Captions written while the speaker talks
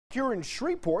Here in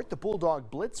Shreveport, the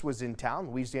Bulldog Blitz was in town.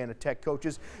 Louisiana Tech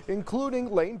coaches, including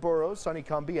Lane Burrows, Sonny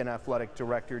Cumbie, and athletic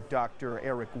director Dr.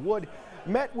 Eric Wood,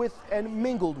 met with and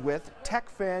mingled with Tech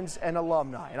fans and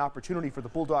alumni. An opportunity for the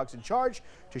Bulldogs in charge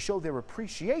to show their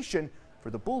appreciation for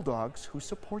the Bulldogs who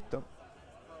support them.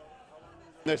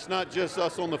 It's not just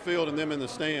us on the field and them in the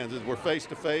stands. We're face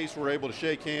to face. We're able to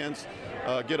shake hands,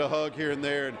 get a hug here and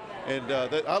there.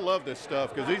 I love this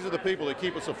stuff because these are the people that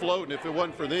keep us afloat. And if it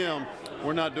wasn't for them,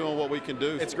 we're not doing what we can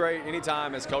do. It's great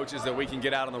anytime as coaches that we can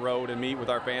get out on the road and meet with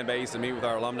our fan base and meet with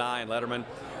our alumni and lettermen.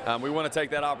 We want to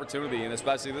take that opportunity, and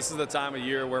especially this is the time of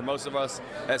year where most of us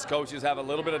as coaches have a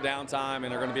little bit of downtime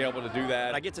and are going to be able to do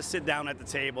that. I get to sit down at the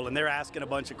table and they're asking a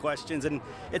bunch of questions, and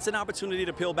it's an opportunity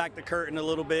to peel back the curtain a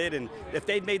little bit. And if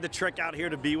they've made the trek out here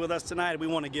to be with us tonight, we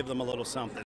want to give them a little something.